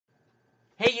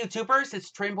Hey YouTubers, it's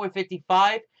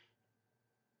Trainboy55,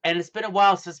 and it's been a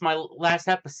while since my last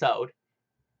episode.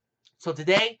 So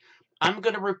today, I'm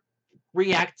going to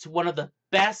react to one of the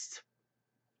best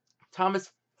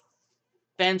Thomas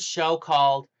fan show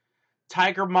called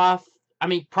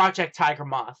Project Tiger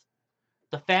Moth,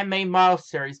 the fan-made model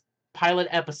series pilot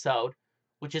episode,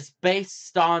 which is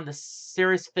based on the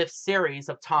series' 5th series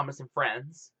of Thomas and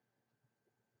Friends.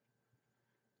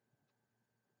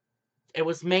 It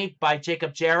was made by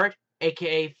Jacob Jarret,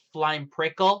 aka Flying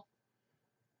Prickle.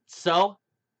 So,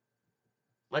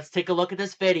 let's take a look at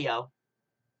this video.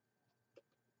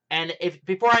 And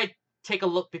before we take a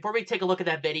look at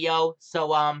that video,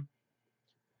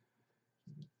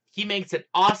 he makes an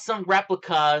awesome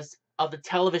replicas of the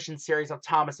television series of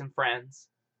Thomas and Friends.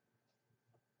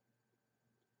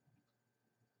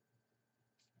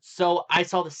 So I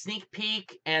saw the sneak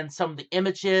peek and some of the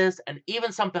images and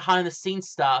even some behind the scenes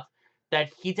stuff that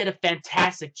he did a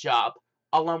fantastic job,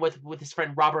 along with his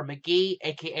friend Robert McGee,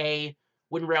 aka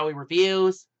Wind Railway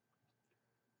Reviews,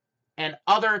 and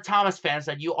other Thomas fans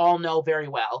that you all know very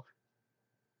well.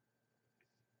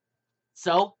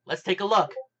 So, let's take a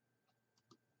look.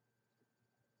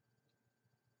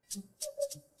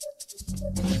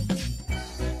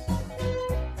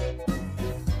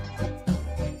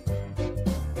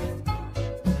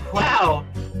 Wow!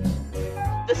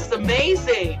 This is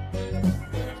amazing!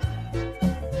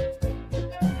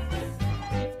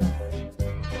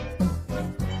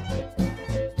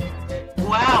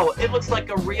 Wow, it looks like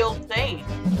a real thing.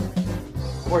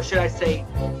 Or should I say,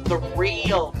 the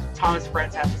real Thomas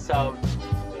Friends episode.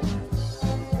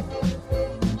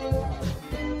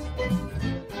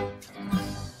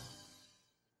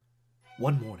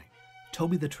 One morning,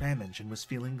 Toby the tram engine was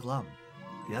feeling glum.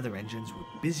 The other engines were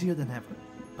busier than ever,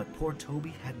 but poor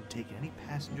Toby hadn't taken any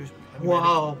passengers with him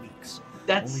for weeks.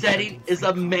 That setting is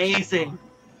amazing.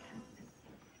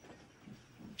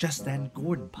 Just then,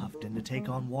 Gordon puffed in to take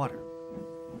on water.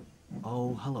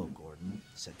 "Oh, hello, Gordon,"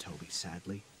 said Toby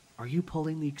sadly. "Are you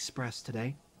pulling the express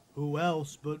today?" "Who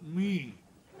else but me?"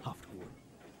 puffed Gordon.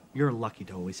 "You're lucky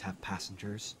to always have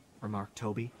passengers," remarked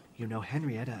Toby. "You know,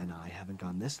 Henrietta and I haven't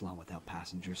gone this long without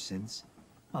passengers since."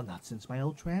 "Well, not since my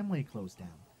old tramway closed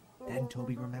down." Then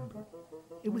Toby remembered.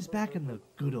 "It was back in the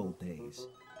good old days,"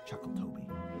 chuckled Toby.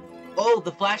 Oh,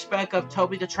 the flashback of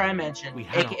Toby the Tram Engine,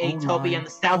 aka Toby and the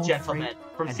Stout Gentleman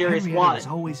from Series 1. Henrietta was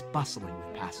always bustling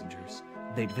with passengers.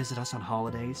 They'd visit us on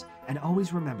holidays and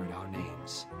always remembered our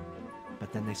names.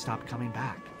 But then they stopped coming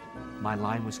back. My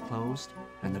line was closed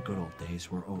and the good old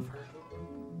days were over.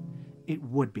 "It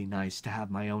would be nice to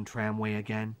have my own tramway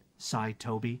again," sighed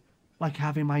Toby, "like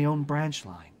having my own branch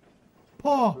line."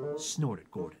 "Paw!" snorted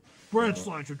Gordon. "Branch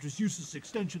lines are just useless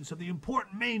extensions of the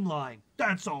important main line.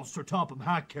 That's all Sir Topham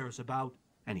Hatt cares about."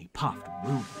 And he puffed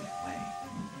rudely away.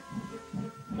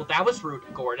 Well, that was rude,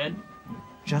 Gordon.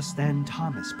 Just then,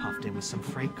 Thomas puffed in with some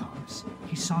freight cars.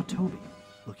 He saw Toby,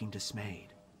 looking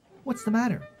dismayed. "What's the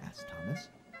matter?" asked Thomas.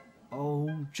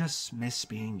 "Oh, just miss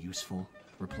being useful,"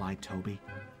 replied Toby.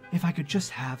 "If I could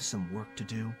just have some work to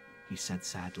do," he said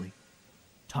sadly.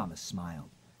 Thomas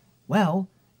smiled. "Well,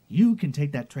 you can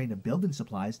take that train of building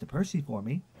supplies to Percy for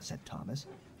me," said Thomas.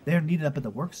 "They're needed up at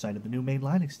the work site of the new main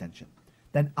line extension.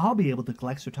 Then I'll be able to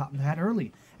collect Sir Topham Hatt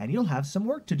early, and you'll have some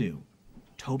work to do."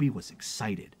 Toby was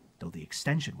excited, though the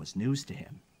extension was news to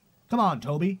him. "Come on,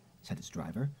 Toby," said his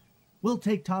driver. "We'll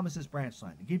take Thomas's branch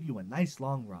line and give you a nice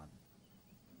long run."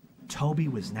 Toby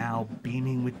was now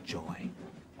beaming with joy.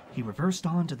 He reversed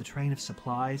on to the train of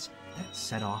supplies that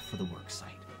set off for the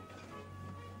worksite.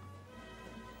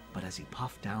 But as he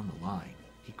puffed down the line,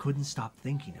 he couldn't stop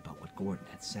thinking about what Gordon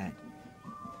had said.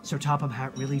 Sir Topham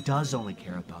Hatt really does only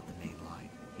care about the main line,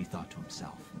 he thought to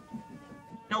himself.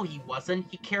 No, he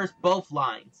wasn't. He cares both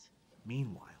lines.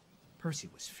 Meanwhile, Percy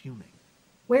was fuming.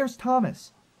 "Where's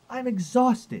Thomas? I'm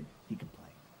exhausted," he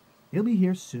complained. "He'll be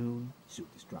here soon,"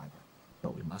 soothed his driver.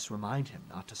 But we must remind him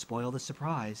not to spoil the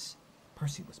surprise.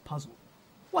 Percy was puzzled.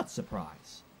 "What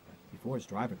surprise?" Before his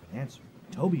driver could answer,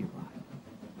 Toby arrived.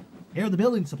 "Here are the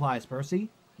building supplies, Percy,"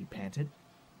 he panted.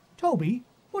 "Toby,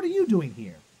 what are you doing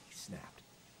here?" he snapped.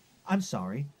 "I'm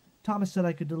sorry. Thomas said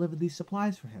I could deliver these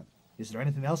supplies for him. Is there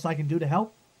anything else I can do to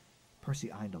help?"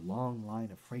 Percy eyed a long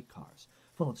line of freight cars,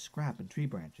 full of scrap and tree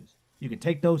branches. "You can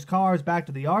take those cars back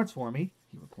to the yards for me,"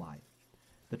 he replied.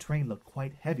 The train looked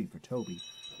quite heavy for Toby,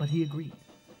 but he agreed.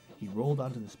 He rolled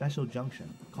onto the special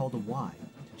junction, called a Y,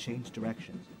 to change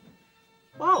directions.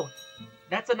 Whoa,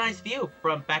 that's a nice view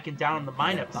from back in Down in the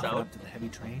Mine Buffeted episode. up to the heavy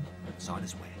train and was on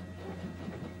his way.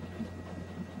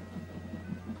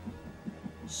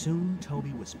 Soon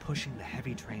Toby was pushing the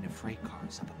heavy train of freight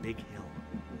cars up a big hill.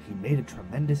 He made a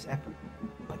tremendous effort,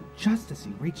 but just as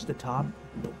he reached the top,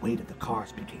 the weight of the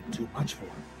cars became too much for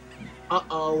him.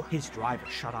 Uh-oh. His driver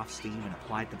shut off steam and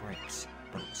applied the brakes,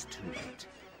 but it was too late.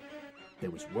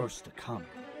 There was worse to come.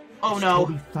 Oh As no.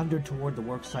 Toby thundered toward the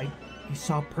worksite, he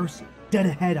saw Percy dead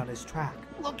ahead on his track.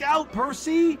 "Look out,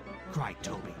 Percy!" cried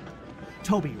Toby.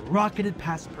 Toby rocketed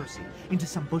past Percy into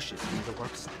some bushes near the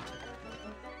worksite.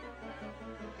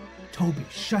 Toby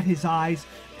shut his eyes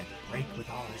and braked with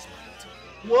all his might.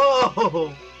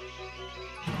 Whoa!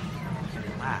 And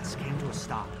at last came to a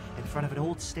stop in front of an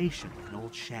old station with an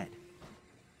old shed.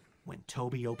 When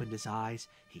Toby opened his eyes,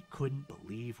 he couldn't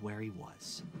believe where he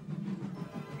was.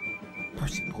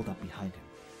 Percy pulled up behind him.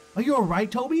 "Are you all right,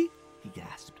 Toby?" he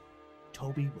gasped.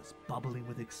 Toby was bubbling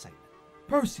with excitement.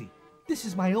 "Percy, this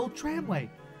is my old tramway.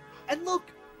 And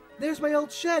look, there's my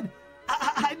old shed.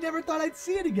 I never thought I'd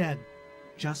see it again."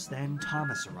 Just then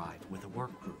Thomas arrived with a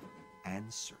work crew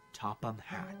and Sir Topham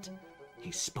Hatt.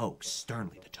 He spoke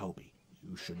sternly to Toby.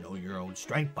 "You should know your own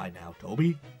strength by now,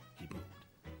 Toby," he boomed.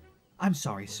 "I'm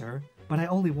sorry, sir, but I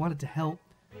only wanted to help."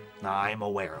 "I'm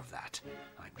aware of that.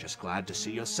 I'm just glad to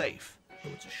see you're safe. Though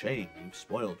it's a shame you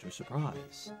spoiled your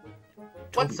surprise."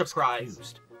 What Toby was surprise?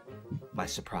 confused. "My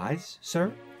surprise,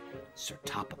 sir?" Sir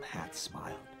Topham Hatt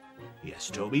smiled.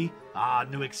 Yes, Toby, our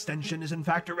new extension is in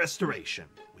fact a restoration.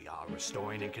 We are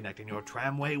restoring and connecting your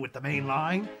tramway with the main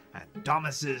line and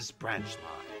Thomas's branch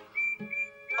line."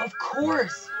 Of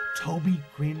course! Toby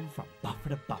grinned from buffer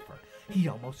to buffer. He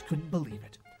almost couldn't believe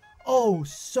it. "Oh,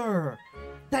 sir!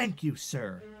 Thank you,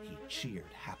 sir!" he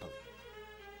cheered happily.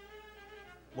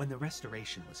 When the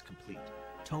restoration was complete,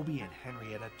 Toby and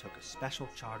Henrietta took a special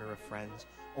charter of friends,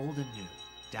 old and new,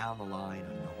 down the line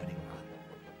on an opening run.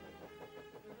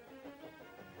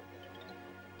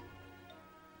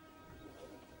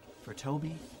 For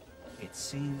Toby, it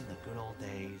seemed the good old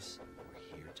days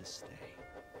were here to stay.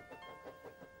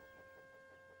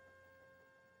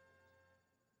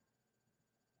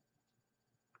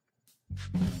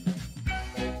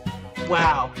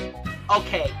 Wow.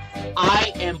 Okay,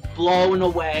 I am blown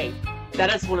away.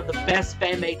 That is one of the best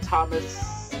fan-made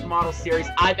Thomas model series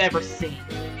I've ever seen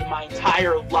in my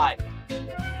entire life.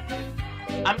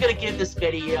 I'm gonna give this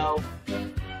video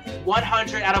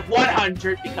 100 out of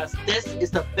 100 because this is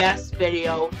the best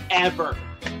video ever.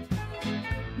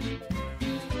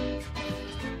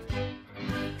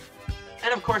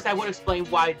 And of course, I would explain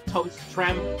why Toby's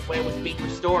tramway was being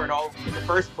restored all in the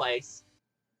first place.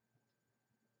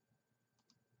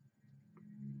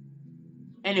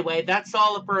 Anyway, that's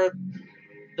all for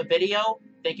the video.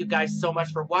 Thank you guys so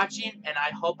much for watching, and I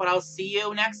hope I'll see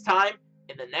you next time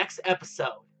in the next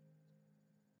episode.